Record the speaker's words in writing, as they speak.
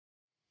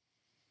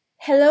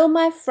Hello,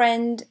 my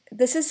friend.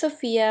 This is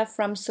Sophia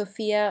from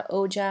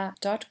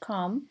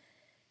sophiaoja.com,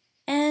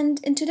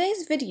 and in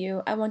today's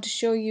video, I want to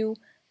show you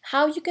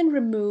how you can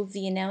remove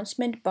the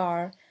announcement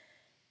bar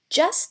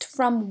just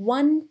from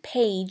one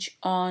page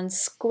on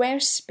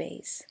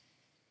Squarespace.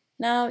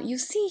 Now, you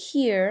see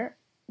here,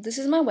 this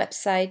is my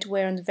website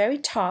where on the very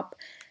top,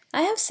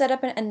 I have set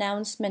up an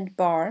announcement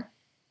bar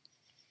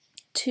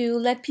to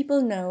let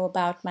people know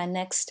about my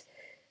next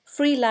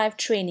free live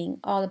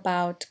training all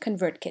about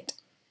ConvertKit.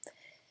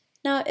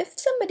 Now, if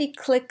somebody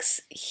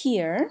clicks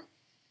here,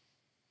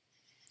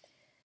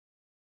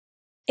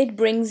 it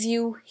brings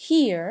you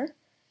here,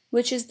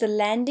 which is the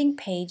landing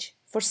page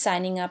for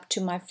signing up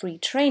to my free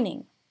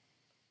training.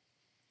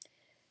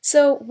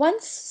 So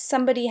once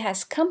somebody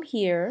has come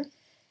here,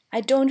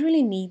 I don't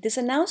really need this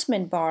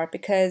announcement bar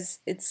because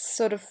it's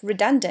sort of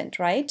redundant,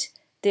 right?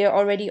 They're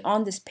already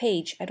on this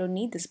page. I don't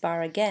need this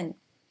bar again.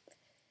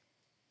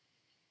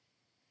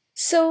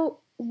 So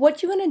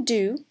what you want to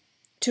do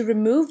to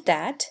remove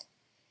that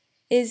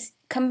is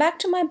come back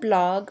to my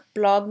blog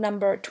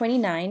number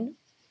 29,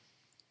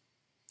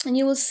 and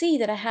you will see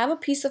that I have a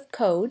piece of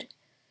code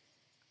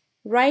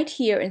right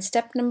here in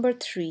step number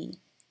 3.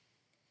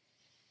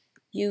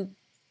 You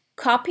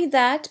copy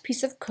that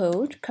piece of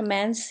code,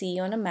 Command-C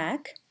on a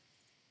Mac,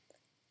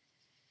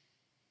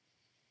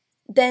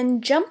 then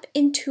jump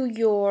into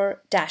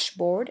your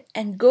dashboard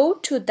and go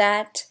to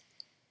that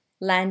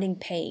landing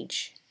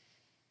page,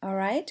 all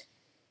right?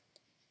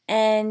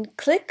 And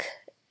click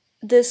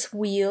this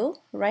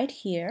wheel right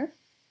here.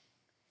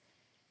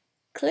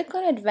 Click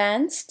on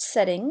Advanced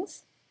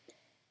Settings,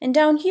 and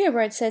down here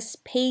where it says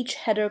Page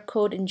Header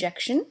Code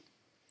Injection,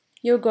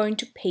 you're going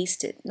to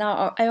paste it.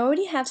 Now, I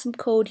already have some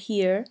code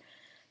here,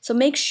 so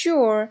make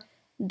sure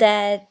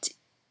that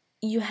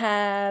you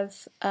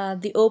have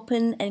the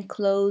open and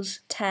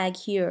close tag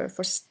here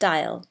for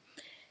style,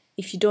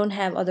 if you don't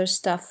have other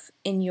stuff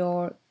in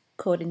your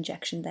code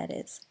injection, that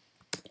is.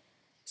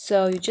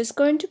 So you're just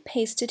going to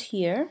paste it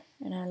here,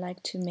 and I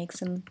like to make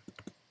some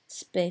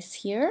space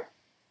here.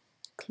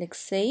 Click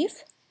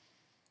Save.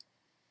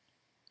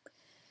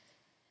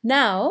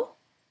 Now,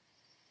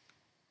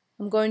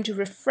 I'm going to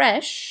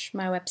refresh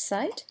my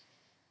website.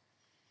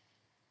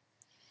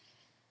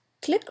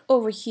 Click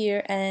over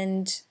here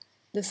and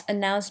this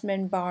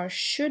announcement bar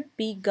should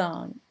be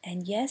gone.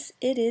 And yes,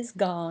 it is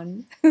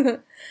gone.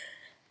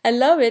 I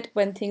love it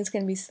when things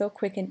can be so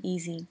quick and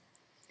easy.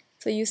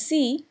 So you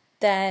see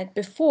that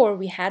before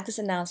we had this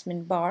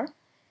announcement bar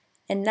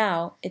and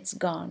now it's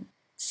gone.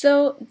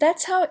 So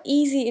that's how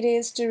easy it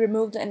is to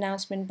remove the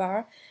announcement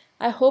bar.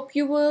 I hope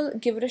you will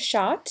give it a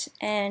shot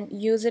and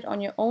use it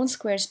on your own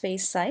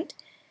Squarespace site.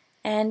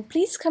 And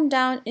please come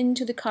down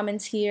into the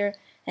comments here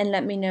and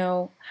let me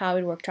know how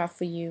it worked out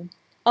for you.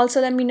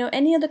 Also, let me know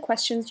any other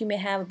questions you may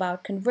have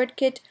about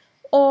ConvertKit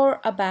or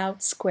about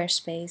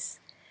Squarespace.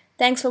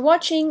 Thanks for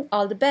watching.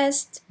 All the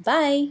best.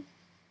 Bye.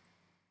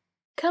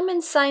 Come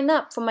and sign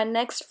up for my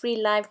next free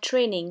live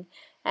training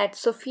at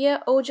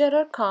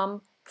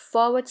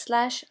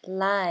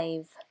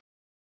sophiaoja.com/live.